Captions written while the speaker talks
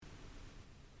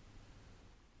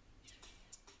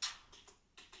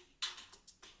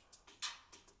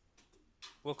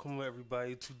Welcome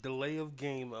everybody to Delay of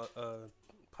Game, a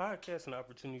podcast, an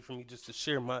opportunity for me just to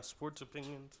share my sports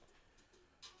opinions,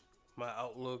 my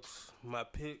outlooks, my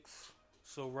picks.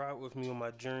 So ride with me on my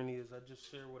journey as I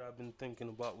just share what I've been thinking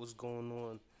about what's going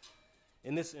on.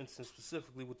 In this instance,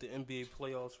 specifically with the NBA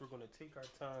playoffs, we're going to take our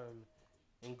time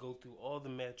and go through all the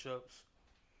matchups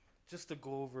just to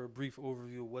go over a brief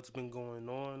overview of what's been going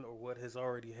on or what has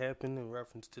already happened in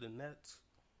reference to the Nets,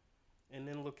 and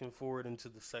then looking forward into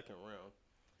the second round.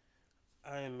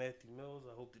 I am Matthew Mills.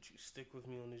 I hope that you stick with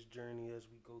me on this journey as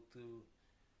we go through.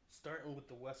 Starting with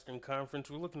the Western Conference,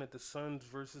 we're looking at the Suns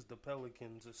versus the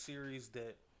Pelicans, a series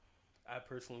that I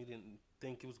personally didn't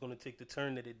think it was going to take the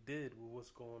turn that it did with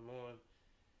what's going on.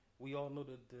 We all know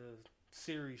that the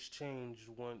series changed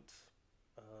once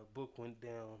Book went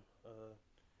down,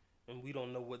 and we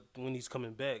don't know when he's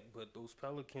coming back. But those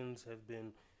Pelicans have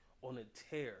been on a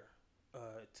tear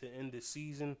to end the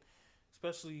season,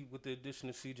 especially with the addition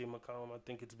of CJ McCollum. I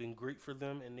think it's been great for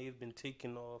them, and they've been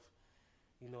taking off.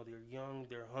 They're young,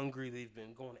 they're hungry, they've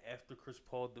been going after Chris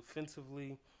Paul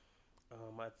defensively.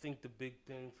 I think the big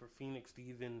thing for Phoenix to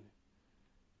even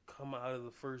come out of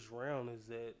the first round is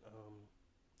that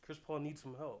Chris Paul needs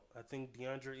some help. I think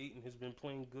DeAndre Ayton has been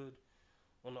playing good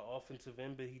on the offensive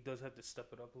end, but he does have to step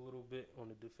it up a little bit on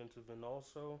the defensive end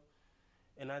also.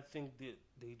 And I think that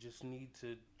they just need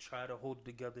to try to hold it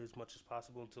together as much as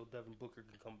possible until Devin Booker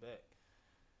can come back.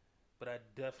 But I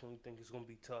definitely think it's going to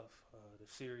be tough. The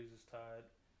series is tied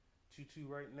 2-2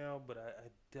 right now, but I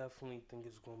definitely think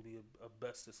it's going to be a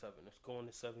best of seven. It's going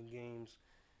to 7 games.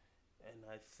 And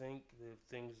I think that if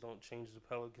things don't change, the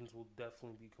Pelicans will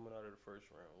definitely be coming out of the first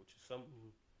round, which is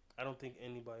something I don't think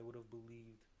anybody would have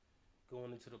believed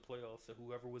going into the playoffs that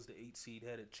whoever was the 8 seed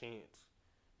had a chance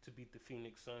to beat the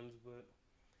Phoenix Suns. But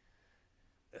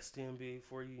that's the NBA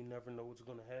for you. You never know what's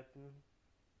going to happen.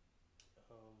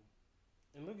 Um,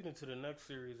 and looking into the next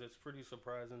series, that's pretty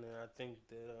surprising. And I think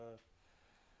that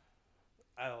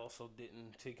I also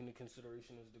didn't take into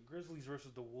consideration is the Grizzlies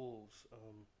versus the Wolves.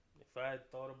 If I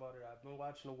had thought about it, I've been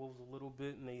watching the Wolves a little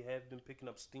bit, and they have been picking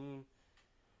up steam.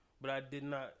 But I did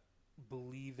not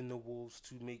believe in the Wolves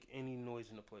to make any noise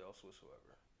in the playoffs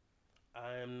whatsoever.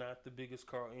 I am not the biggest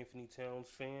Carl Anthony Towns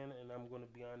fan, and I'm going to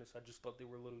be honest. I just thought they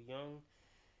were a little young,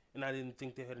 and I didn't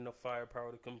think they had enough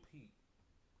firepower to compete.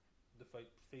 To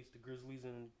face the Grizzlies,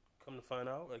 and come to find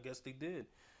out, I guess they did.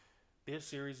 Their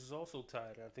series is also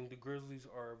tied. I think the Grizzlies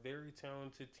are a very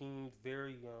talented team,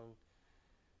 very young.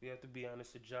 We have to be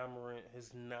honest that Ja Morant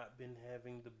has not been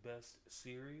having the best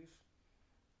series,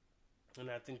 and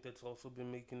I think that's also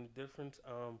been making a difference.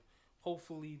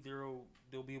 Hopefully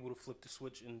they'll be able to flip the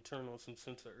switch and turn on some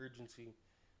sense of urgency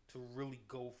to really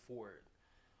go for it.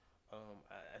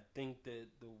 I think that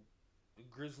the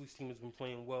Grizzlies team has been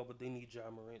playing well, but they need Ja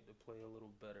Morant to play a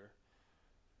little better.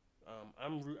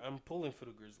 I'm pulling for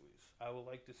the Grizzlies. I would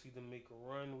like to see them make a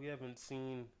run. We haven't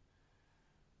seen.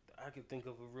 I could think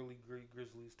of a really great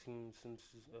Grizzlies team since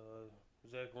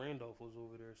Zach Randolph was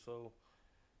over there. So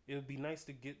it would be nice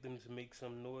to get them to make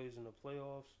some noise in the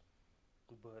playoffs.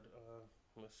 But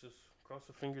let's just cross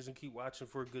our fingers and keep watching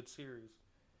for a good series.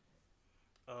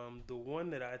 The one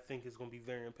that I think is going to be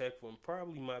very impactful and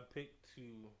probably my pick to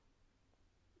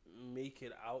make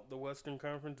it out the Western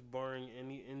Conference, barring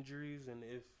any injuries, and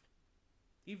if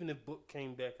even if Book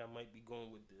came back, I might be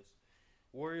going with this.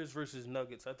 Warriors versus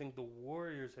Nuggets. I think the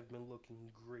Warriors have been looking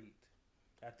great.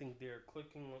 I think they're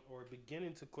clicking or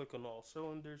beginning to click on all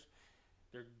cylinders.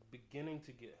 They're beginning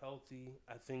to get healthy.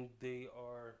 I think they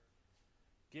are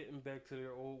getting back to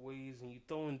their old ways, and you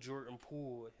throw in Jordan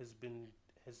Poole has been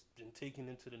taken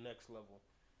into the next level.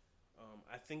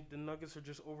 I think the Nuggets are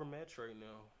just overmatched right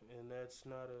now, and that's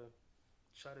not a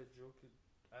shot at Joker.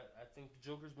 I think the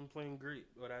Joker's been playing great,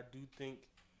 but I do think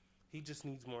he just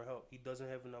needs more help. He doesn't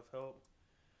have enough help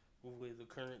with the way the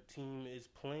current team is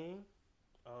playing.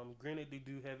 Granted, they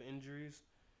do have injuries,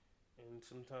 and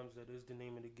sometimes that is the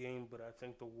name of the game, but I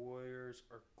think the Warriors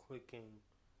are clicking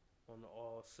on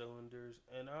all cylinders,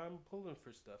 and I'm pulling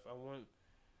for Steph. I want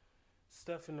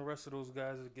Steph and the rest of those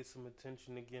guys to get some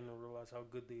attention again and realize how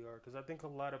good they are, because I think a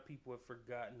lot of people have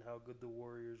forgotten how good the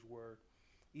Warriors were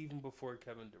even before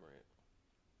Kevin Durant.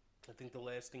 I think the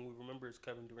last thing we remember is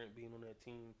Kevin Durant being on that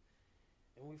team,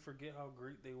 and we forget how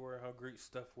great they were, how great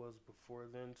Steph was before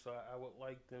then. So I would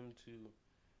like them to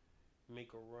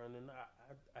make a run, and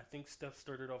I think Steph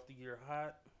started off the year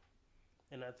hot,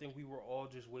 and I think we were all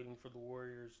just waiting for the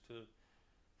Warriors to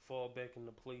fall back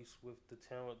into place with the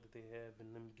talent that they have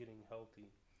and them getting healthy.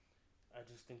 I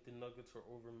just think the Nuggets are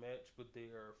overmatched, but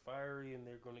they are fiery and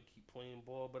they're going to keep playing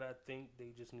ball. But I think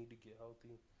they just need to get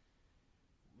healthy.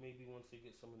 Maybe once they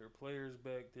get some of their players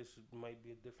back, this might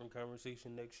be a different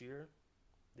conversation next year.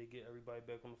 They get everybody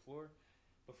back on the floor.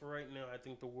 But for right now, I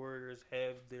think the Warriors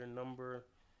have their number,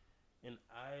 and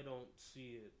I don't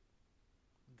see it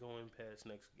going past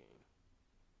next game.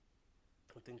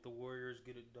 I think the Warriors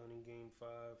get it done in Game 5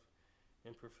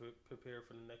 and prepare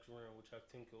for the next round, which I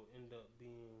think will end up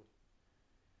being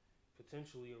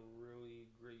potentially a really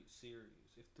great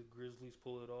series. If the Grizzlies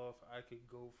pull it off, I could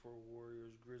go for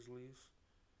Warriors Grizzlies,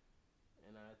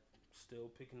 and I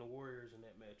still picking the Warriors in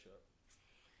that matchup.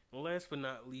 And last but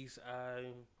not least,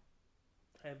 I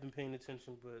have been paying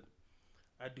attention, but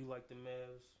I do like the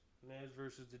Mavs. Mavs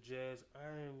versus the Jazz.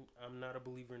 I'm not a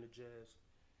believer in the Jazz.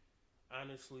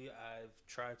 Honestly, I've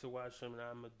tried to watch them, and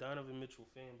I'm a Donovan Mitchell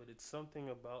fan, but it's something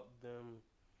about them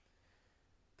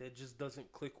that just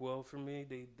doesn't click well for me.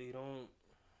 They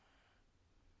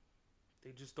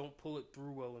just don't pull it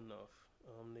through well enough.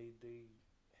 They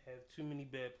have too many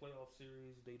bad playoff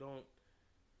series. They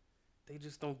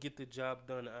just don't get the job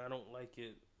done. I don't like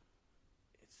it.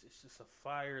 It's just a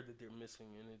fire that they're missing,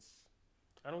 and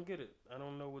I don't get it. I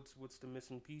don't know what's the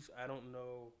missing piece. I don't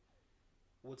know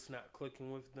what's not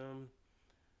clicking with them.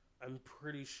 I'm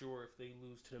pretty sure if they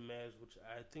lose to the Mavs, which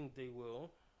I think they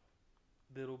will,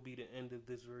 that'll be the end of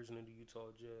this version of the Utah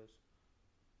Jazz.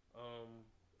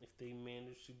 If they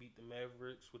manage to beat the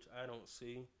Mavericks, which I don't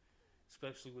see,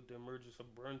 especially with the emergence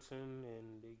of Brunson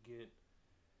and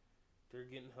they're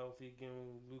getting healthy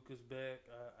again. Luka's back.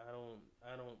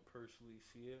 I don't personally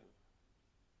see it.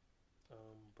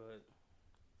 But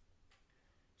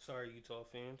sorry, Utah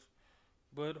fans.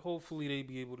 But hopefully they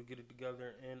be able to get it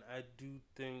together. And I do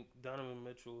think Donovan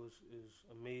Mitchell is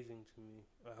amazing to me.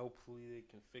 Hopefully they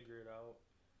can figure it out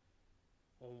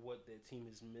on what that team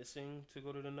is missing to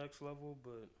go to the next level.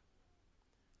 But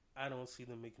I don't see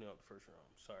them making it out the first round.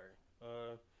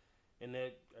 Sorry. And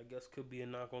that, I guess, could be a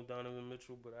knock on Donovan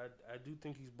Mitchell. But I do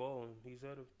think he's balling. He's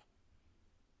had a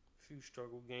few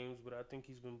struggle games, but I think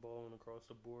he's been balling across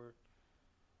the board.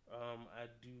 I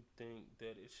do think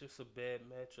that it's just a bad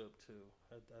matchup too.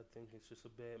 I think it's just a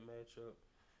bad matchup.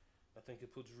 I think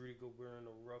it puts Rudy Gobert in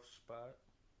a rough spot.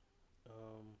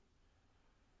 Um,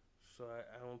 so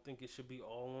I don't think it should be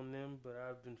all on them. But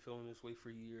I've been feeling this way for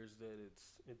years that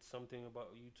it's something about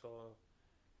Utah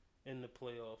in the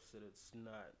playoffs that it's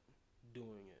not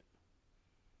doing it.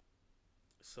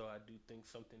 So I do think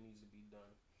something needs to be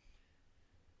done.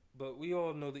 But we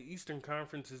all know the Eastern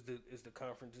Conference is the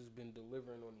conference that's been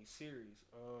delivering on these series.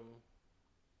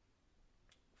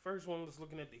 First one was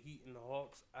looking at the Heat and the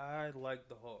Hawks. I like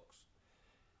the Hawks.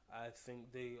 I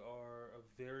think they are a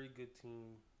very good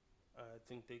team. I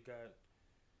think they got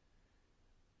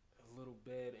a little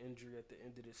bad injury at the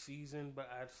end of the season, but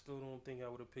I still don't think I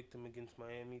would have picked them against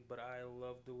Miami. But I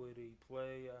love the way they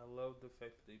play. I love the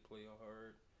fact that they play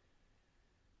hard.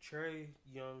 Trae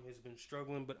Young has been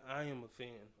struggling, but I am a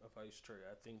fan of Ice Trae.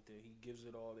 I think that he gives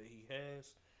it all that he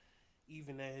has.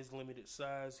 Even at his limited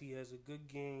size, he has a good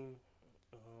game.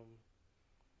 Um,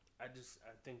 I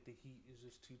think the Heat is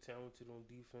just too talented on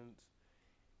defense.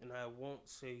 And I won't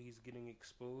say he's getting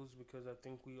exposed because I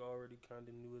think we already kind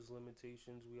of knew his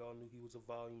limitations. We all knew he was a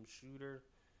volume shooter.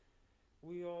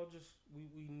 We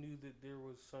knew that there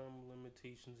was some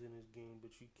limitations in his game,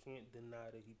 but you can't deny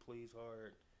that he plays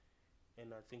hard.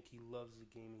 And I think he loves the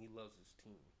game and he loves his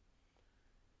team.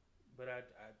 But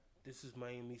this is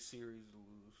Miami's series to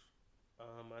lose.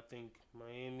 I think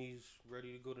Miami's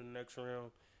ready to go to the next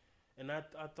round. And I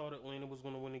thought Atlanta was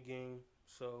going to win the game,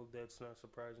 so that's not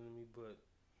surprising to me. But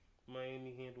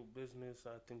Miami handled business.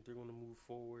 I think they're going to move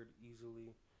forward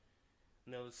easily.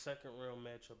 Now, the second round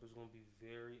matchup is going to be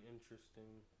very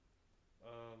interesting,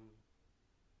 um,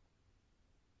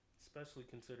 especially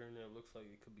considering that it looks like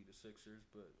it could be the Sixers.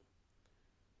 But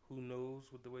who knows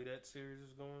with the way that series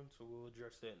is going, so we'll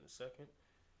address that in a second.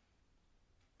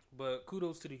 But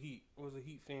kudos to the Heat. I was a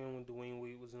Heat fan when Dwayne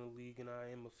Wade was in the league, and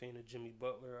I am a fan of Jimmy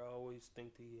Butler. I always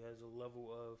think that he has a level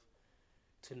of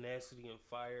tenacity and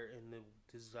fire and the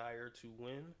desire to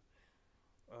win.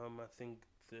 I think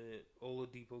that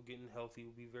Oladipo getting healthy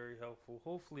will be very helpful.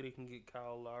 Hopefully they can get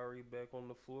Kyle Lowry back on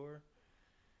the floor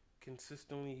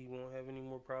consistently. He won't have any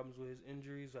more problems with his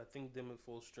injuries. I think them at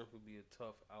full strength would be a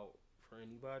tough out for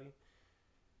anybody.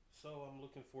 So I'm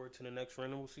looking forward to the next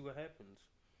round, and we'll see what happens.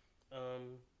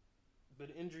 But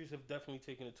injuries have definitely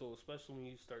taken a toll, especially when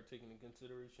you start taking into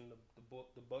consideration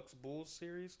the Bucks Bulls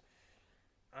series.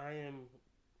 I am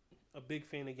a big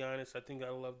fan of Giannis. I think I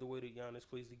love the way that Giannis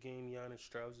plays the game. Giannis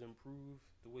strives to improve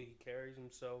the way he carries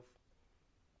himself.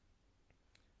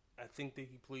 I think that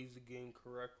he plays the game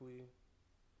correctly.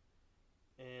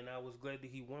 And I was glad that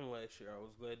he won last year. I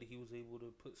was glad that he was able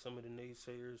to put some of the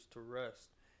naysayers to rest.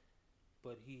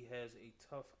 But he has a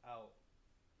tough out.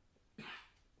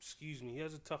 Excuse me. He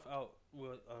has a tough out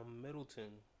with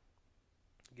Middleton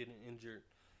getting injured.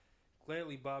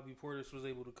 Gladly, Bobby Portis was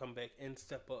able to come back and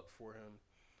step up for him.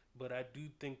 But I do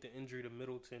think the injury to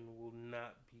Middleton will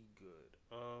not be good.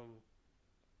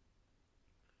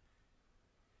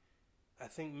 I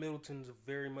think Middleton's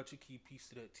very much a key piece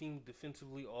to that team.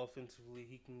 Defensively, offensively,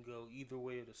 he can go either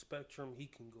way of the spectrum. He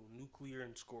can go nuclear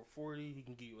and score 40. He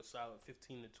can give you a solid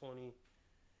 15 to 20.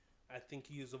 I think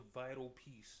he is a vital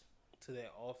piece to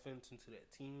that offense and to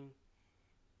that team.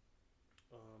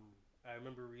 I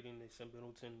remember reading they said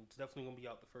Middleton is definitely going to be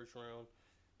out the first round.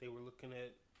 They were looking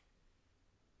at,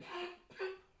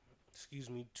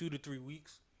 2 to 3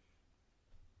 weeks.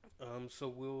 So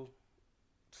we'll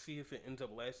see if it ends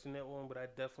up lasting that long, but I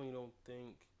definitely don't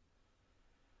think.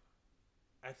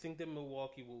 I think that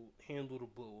Milwaukee will handle the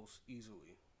Bulls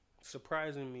easily.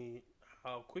 Surprising me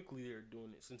how quickly they're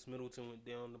doing it. Since Middleton went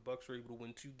down, the Bucks were able to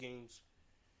win 2 games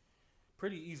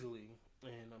pretty easily,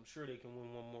 and I'm sure they can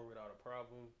win one more without a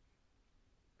problem.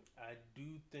 I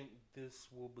do think this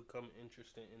will become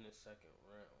interesting in the second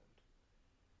round.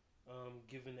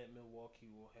 Given that Milwaukee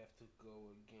will have to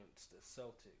go against the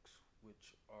Celtics,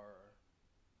 which are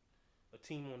a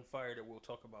team on fire that we'll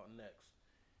talk about next.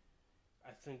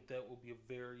 I think that will be a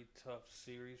very tough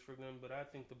series for them, but I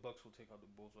think the Bucks will take out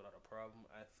the Bulls without a problem.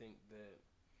 I think that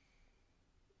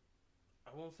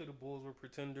I won't say the Bulls were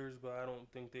pretenders, but I don't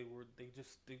think they were. They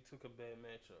took a bad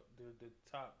matchup. The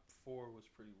top four was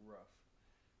pretty rough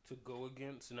to go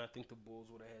against, and I think the Bulls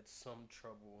would have had some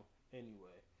trouble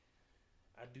anyway.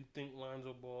 I do think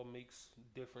Lonzo Ball makes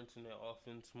difference in that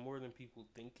offense more than people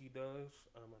think he does.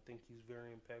 I think he's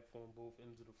very impactful on both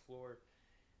ends of the floor,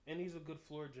 and he's a good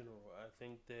floor general. I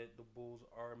think that the Bulls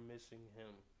are missing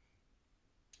him,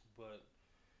 but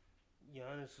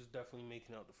Giannis is definitely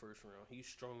making out the first round. He's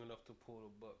strong enough to pull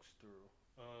the Bucks through.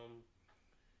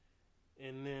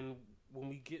 And then when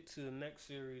we get to the next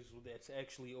series that's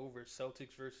actually over,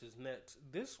 Celtics versus Nets,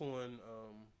 this one,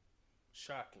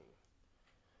 shocking.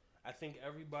 I think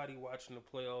everybody watching the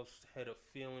playoffs had a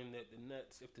feeling that the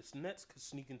Nets, if the Nets could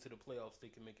sneak into the playoffs, they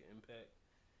could make an impact.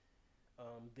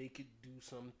 They could do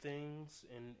some things,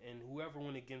 and whoever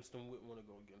went against them wouldn't want to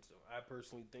go against them. I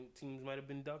personally think teams might have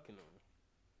been ducking them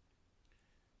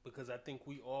because I think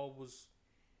we all was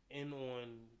in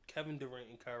on Kevin Durant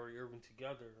and Kyrie Irving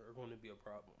together are going to be a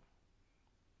problem.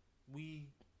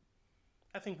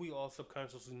 I think we all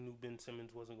subconsciously knew Ben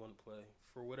Simmons wasn't going to play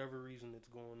for whatever reason that's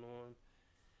going on.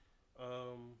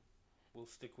 We'll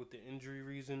stick with the injury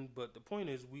reason, but the point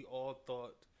is, we all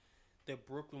thought that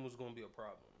Brooklyn was going to be a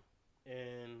problem,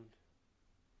 and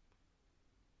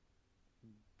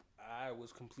I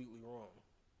was completely wrong.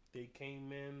 They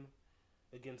came in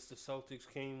against the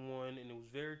Celtics, came one, and it was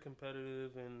very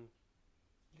competitive. And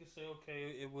you can say,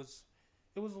 okay, it was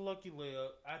a lucky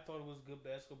layup. I thought it was good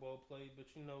basketball play, but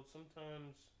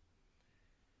sometimes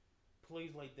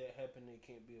plays like that happen; they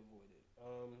can't be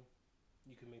avoided.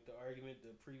 You can make the argument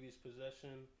the previous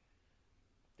possession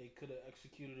they could have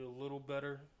executed a little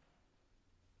better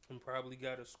and probably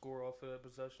got a score off of that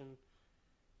possession.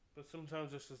 But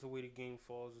sometimes that's just the way the game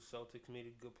falls. The Celtics made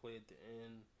a good play at the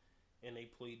end, and they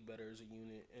played better as a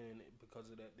unit, and because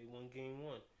of that, they won Game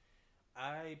 1.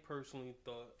 I personally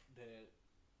thought that,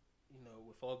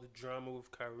 with all the drama with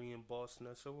Kyrie and Boston,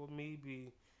 I said, well,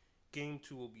 maybe Game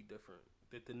 2 will be different,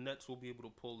 that the Nets will be able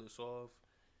to pull this off.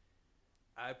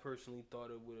 I personally thought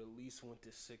it would at least went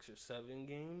to 6 or 7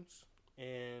 games,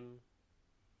 and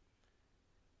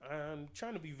I'm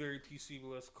trying to be very PC, but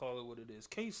let's call it what it is.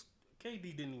 KD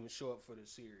didn't even show up for the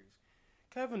series.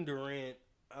 Kevin Durant,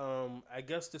 I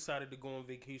guess, decided to go on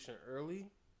vacation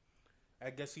early. I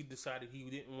guess he decided he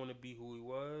didn't want to be who he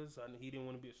was. He didn't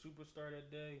want to be a superstar that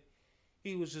day.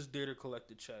 He was just there to collect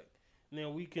the check. Now,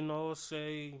 we can all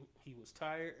say he was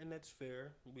tired, and that's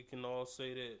fair. We can all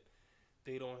say that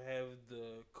they don't have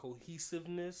the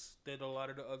cohesiveness that a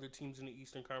lot of the other teams in the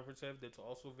Eastern Conference have. That's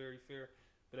also very fair.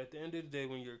 But at the end of the day,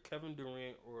 when you're Kevin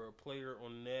Durant or a player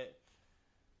on that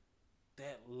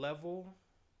level,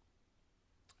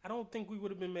 I don't think we would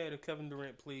have been mad if Kevin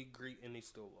Durant played great and they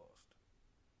still lost.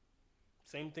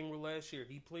 Same thing with last year.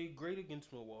 He played great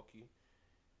against Milwaukee,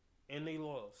 and they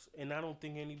lost. And I don't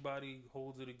think anybody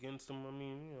holds it against him. I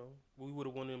mean, we would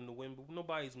have wanted him to win, but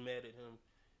nobody's mad at him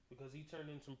because he turned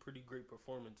in some pretty great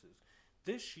performances.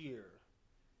 This year,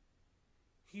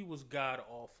 he was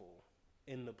god-awful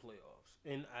in the playoffs,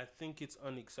 and I think it's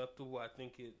unacceptable. I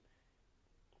think it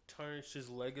tarnished his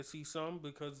legacy some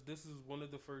because this is one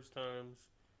of the first times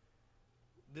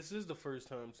this is the first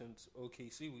time since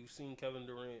OKC we've seen Kevin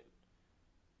Durant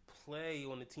play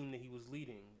on the team that he was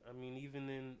leading. I mean, even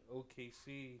in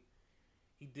OKC,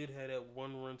 he did have that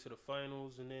one run to the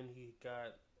finals, and then he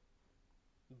got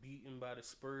beaten by the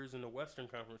Spurs in the Western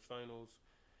Conference Finals.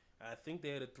 I think they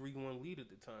had a 3-1 lead at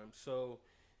the time. So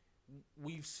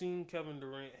we've seen Kevin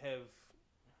Durant have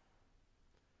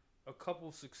a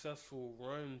couple successful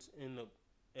runs in the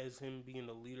as him being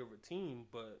the leader of a team,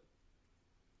 but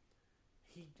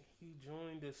he he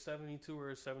joined a 72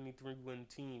 or a 73 win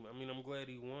team. I mean, I'm glad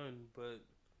he won, but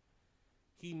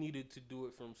he needed to do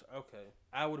it for himself. Okay,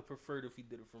 I would have preferred if he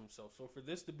did it for himself. So for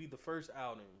this to be the first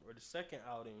outing or the second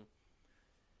outing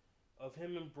of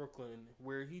him in Brooklyn,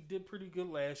 where he did pretty good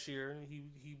last year,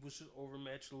 he was just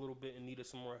overmatched a little bit and needed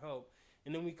some more help,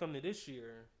 and then we come to this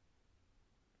year,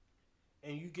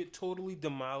 and you get totally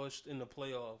demolished in the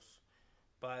playoffs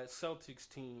by a Celtics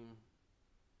team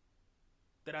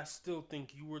that I still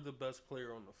think you were the best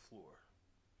player on the floor.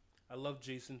 I love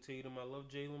Jason Tatum. I love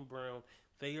Jaylen Brown.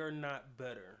 They are not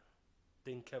better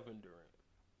than Kevin Durant.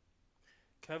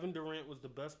 Kevin Durant was the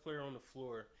best player on the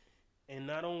floor, and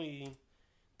not only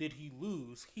did he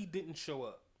lose, he didn't show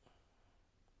up.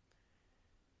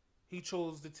 He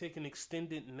chose to take an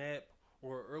extended nap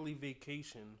or early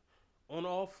vacation on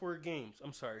all 4 games.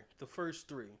 I'm sorry, the first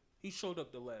 3. He showed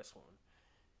up the last one.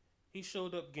 He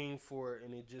showed up game 4,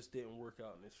 and it just didn't work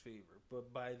out in his favor.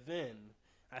 But by then,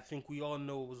 I think we all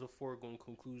know it was a foregone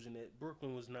conclusion that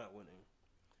Brooklyn was not winning.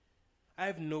 I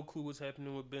have no clue what's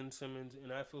happening with Ben Simmons,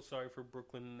 and I feel sorry for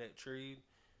Brooklyn in that trade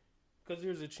because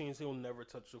there's a chance he'll never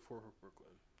touch the floor for Brooklyn.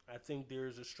 I think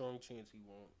there's a strong chance he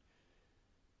won't.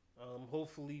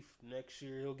 Hopefully next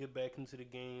year he'll get back into the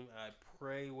game. I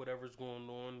pray whatever's going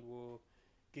on will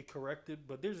get corrected,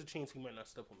 but there's a chance he might not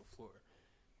step on the floor.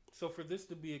 So for this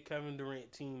to be a Kevin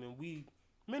Durant team, and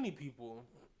many people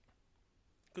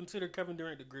consider Kevin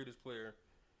Durant the greatest player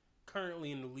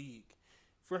currently in the league,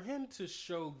 for him to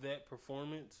show that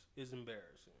performance is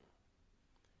embarrassing.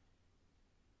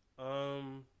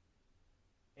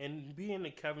 And being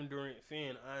a Kevin Durant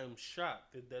fan, I am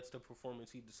shocked that that's the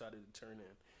performance he decided to turn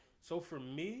in. So for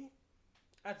me,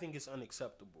 I think it's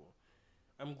unacceptable.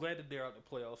 I'm glad that they're out the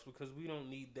playoffs because we don't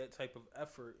need that type of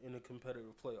effort in a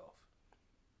competitive playoff.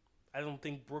 I don't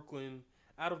think Brooklyn,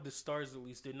 out of the stars at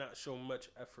least, did not show much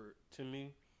effort to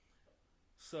me.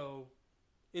 So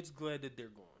it's glad that they're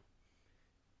gone.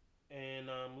 And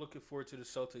I'm looking forward to the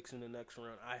Celtics in the next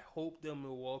round. I hope that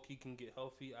Milwaukee can get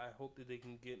healthy. I hope that they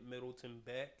can get Middleton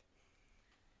back.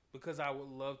 Because I would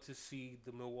love to see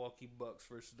the Milwaukee Bucks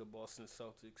versus the Boston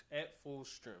Celtics at full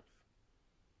strength.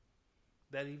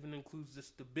 That even includes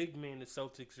the big man the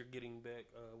Celtics are getting back,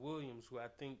 Williams, who I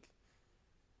think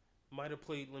might have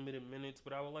played limited minutes,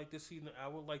 but I would like to see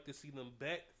them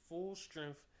back full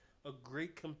strength, a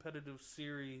great competitive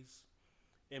series,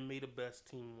 and may the best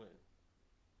team win.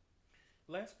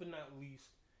 Last but not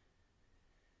least,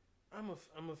 I'm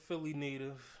a Philly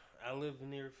native. I live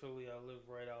near Philly. I live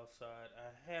right outside.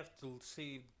 I have to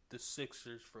save the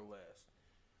Sixers for last.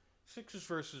 Sixers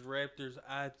versus Raptors,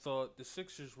 I thought the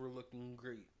Sixers were looking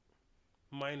great.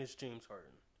 Minus James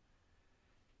Harden,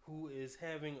 who is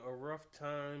having a rough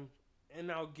time. And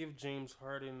I'll give James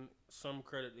Harden some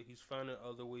credit that he's finding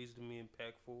other ways to be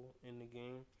impactful in the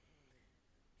game.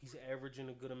 He's averaging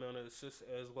a good amount of assists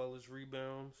as well as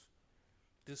rebounds,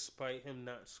 despite him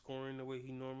not scoring the way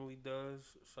he normally does.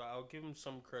 So I'll give him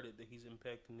some credit that he's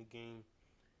impacting the game.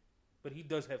 But he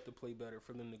does have to play better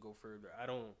for them to go further.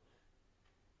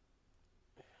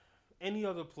 Any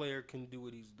other player can do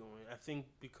what he's doing. I think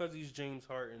because he's James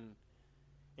Harden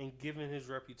and given his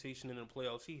reputation in the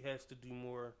playoffs, he has to do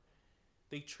more.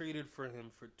 They traded for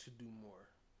him to do more.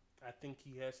 I think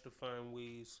he has to find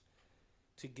ways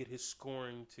to get his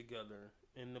scoring together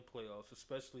in the playoffs,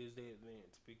 especially as they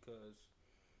advance, because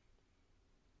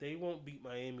they won't beat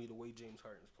Miami the way James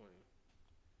Harden's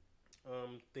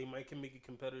playing. They can make it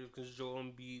competitive because Joel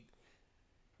Embiid,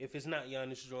 if it's not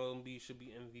Giannis, Joel Embiid should be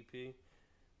MVP.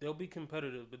 They'll be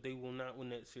competitive, but they will not win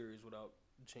that series without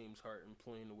James Harden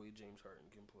playing the way James Harden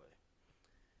can play.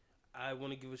 I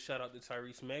want to give a shout out to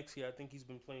Tyrese Maxey. I think he's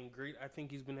been playing great. I think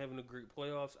he's been having a great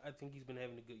playoffs. I think he's been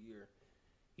having a good year.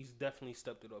 He's definitely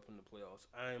stepped it up in the playoffs.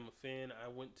 I am a fan. I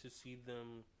went to see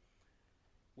them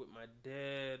with my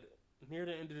dad near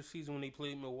the end of the season when they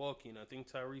played Milwaukee, and I think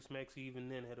Tyrese Maxey even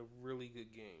then had a really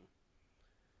good game.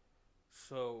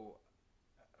 So,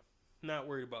 not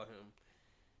worried about him.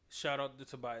 Shout out to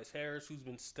Tobias Harris, who's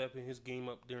been stepping his game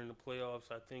up during the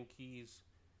playoffs. I think his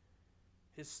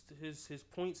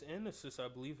points and assists, I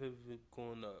believe, have been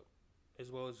going up,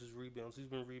 as well as his rebounds. He's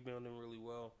been rebounding really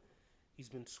well. He's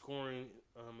been scoring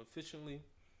efficiently.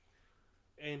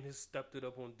 and has stepped it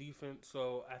up on defense.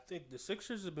 So I think the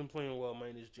Sixers have been playing well,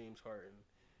 minus James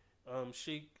Harden.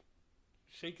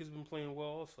 Shake has been playing well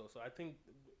also. So I think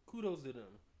kudos to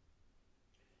them.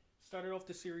 Started off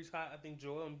the series hot. I think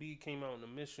Joel Embiid came out on a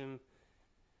mission.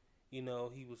 You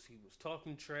know, he was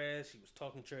talking trash. He was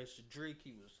talking trash to Drake.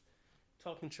 He was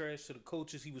talking trash to the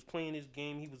coaches. He was playing his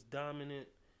game. He was dominant.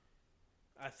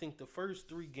 I think the first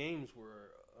 3 games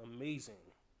were amazing.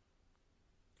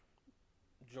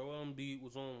 Joel Embiid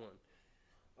was on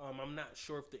one. I'm not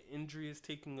sure if the injury is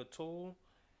taking a toll,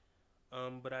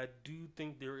 but I do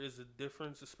think there is a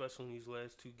difference, especially in these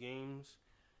last 2 games.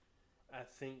 I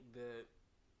think that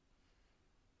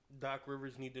Doc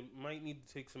Rivers might need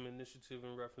to take some initiative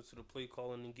in reference to the play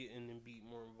calling and getting Embiid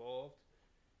more involved.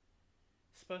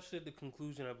 Especially at the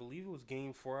conclusion, I believe it was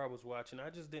Game 4 I was watching. I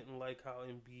just didn't like how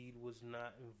Embiid was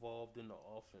not involved in the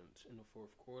offense in the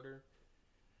fourth quarter.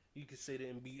 You could say that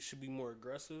Embiid should be more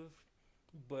aggressive,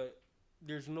 but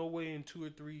there's no way in 2 or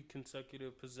 3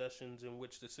 consecutive possessions in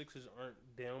which the Sixers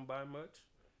aren't down by much.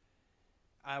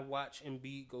 I watch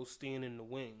Embiid go stand in the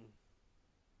wing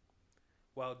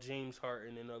while James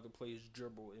Harden and other players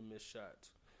dribble and miss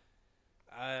shots.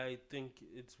 I think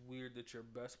it's weird that your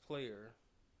best player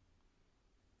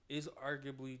is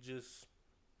arguably just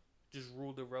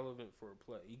ruled irrelevant for a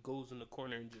play. He goes in the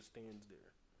corner and just stands there.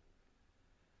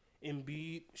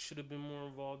 Embiid should have been more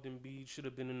involved. Embiid should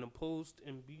have been in the post.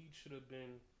 Embiid should have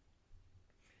been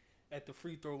at the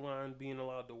free throw line being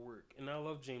allowed to work. And I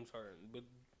love James Harden, but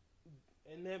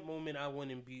in that moment I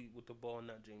want Embiid with the ball,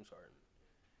 not James Harden.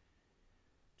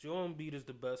 Joel Embiid is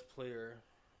the best player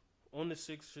on the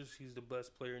Sixers. He's the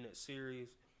best player in that series.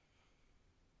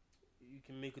 You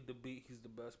can make a debate. He's the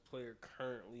best player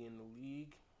currently in the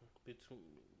league.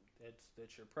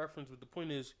 That's your preference. But the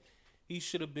point is, he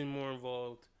should have been more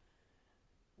involved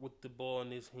with the ball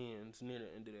in his hands near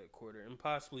the end of that quarter, and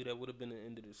possibly that would have been the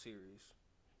end of the series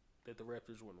that the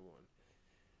Raptors would have won.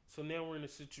 So now we're in a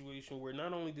situation where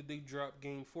not only did they drop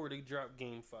Game 4, they dropped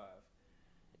Game 5,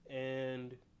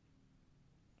 and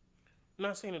I'm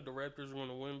not saying that the Raptors are going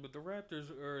to win, but the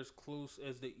Raptors are as close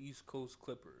as the East Coast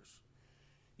Clippers.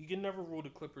 You can never rule the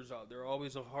Clippers out. They're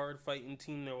always a hard-fighting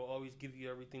team. They will always give you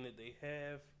everything that they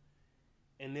have,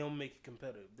 and they'll make it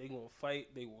competitive. They're going to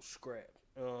fight. They will scrap.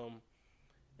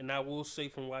 And I will say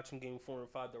from watching Game 4 and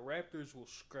 5, the Raptors will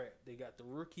scrap. They got the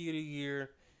Rookie of the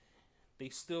Year. They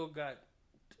still got,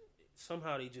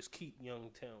 somehow they just keep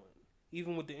young talent.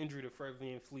 Even with the injury to Fred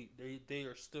VanVleet, they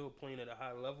are still playing at a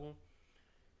high level.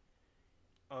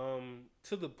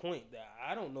 To the point that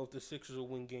I don't know if the Sixers will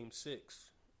win Game 6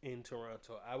 in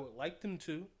Toronto. I would like them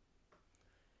to.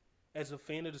 As a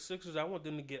fan of the Sixers, I want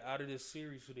them to get out of this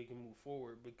series so they can move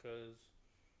forward, because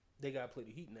they got to play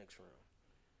the Heat next round.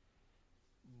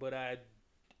 But I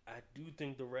do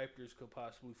think the Raptors could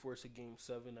possibly force a Game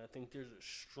 7. I think there's a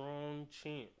strong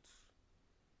chance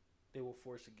they will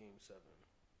force a Game 7.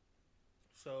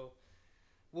 So,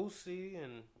 we'll see,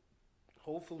 and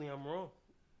hopefully I'm wrong,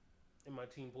 and my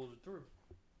team pulls it through.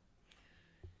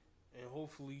 And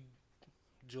hopefully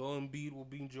Joel Embiid will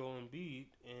be Joel Embiid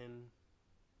and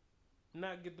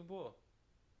not get the ball.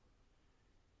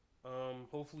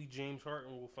 Hopefully James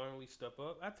Harden will finally step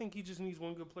up. I think he just needs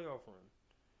one good playoff run.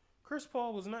 Chris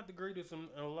Paul was not the greatest in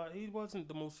a lot. He wasn't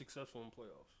the most successful in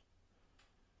playoffs.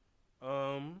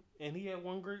 And he had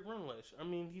one great run last year. I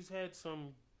mean, he's had some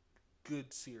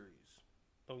good series.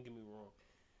 Don't get me wrong.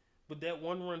 But that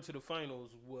one run to the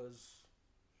finals was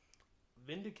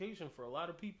vindication for a lot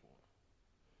of people.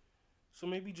 So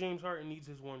maybe James Harden needs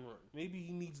his one run. Maybe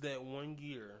he needs that 1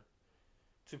 year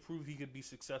to prove he could be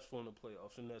successful in the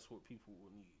playoffs, and that's what people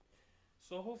will need.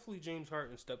 So hopefully James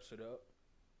Harden steps it up.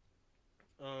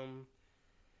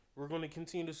 We're going to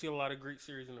continue to see a lot of great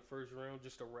series in the first round,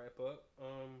 just to wrap up.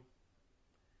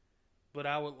 But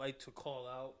I would like to call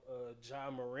out Ja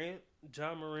Morant.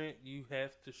 Ja Morant, you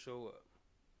have to show up.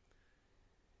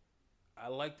 I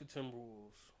like the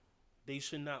Timberwolves. They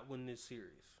should not win this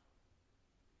series.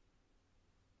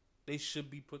 They should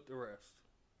be put to rest.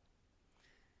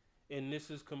 And this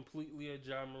is completely at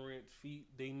Ja Morant's feet.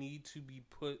 They need to be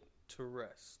put to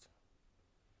rest.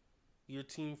 Your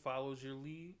team follows your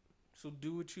lead, so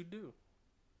do what you do.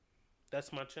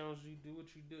 That's my challenge to you. Do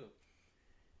what you do.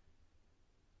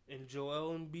 And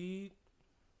Joel Embiid,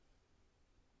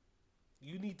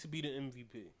 you need to be the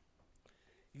MVP.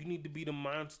 You need to be the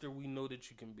monster we know that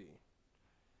you can be.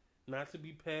 Not to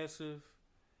be passive.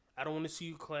 I don't want to see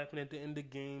you clapping at the end of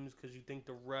games because you think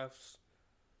the refs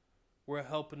were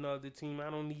helping the other team. I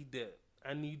don't need that.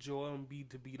 I need Joel Embiid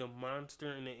to be the monster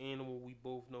and the animal we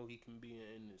both know he can be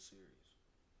in this series.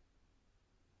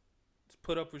 It's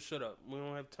put up or shut up. We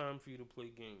don't have time for you to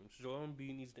play games. Joel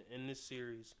Embiid needs to end this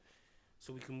series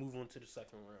so we can move on to the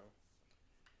second round.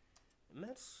 And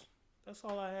that's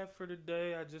all I have for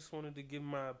today. I just wanted to give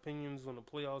my opinions on the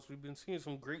playoffs. We've been seeing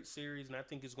some great series, and I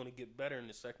think it's going to get better in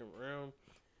the second round.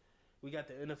 We got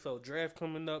the NFL draft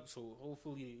coming up, so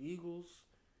hopefully the Eagles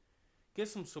get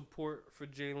some support for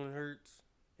Jalen Hurts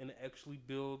and actually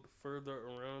build further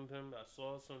around him. I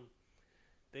saw some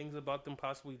things about them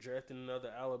possibly drafting another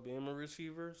Alabama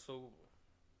receiver, so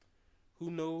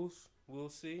who knows? We'll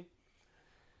see.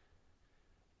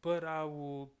 But I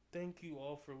will thank you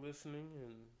all for listening,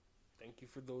 and thank you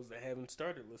for those that haven't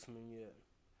started listening yet.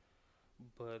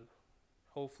 But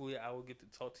hopefully I will get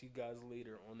to talk to you guys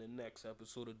later on the next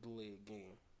episode of Delayed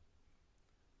Game.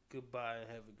 Goodbye and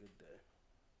have a good day.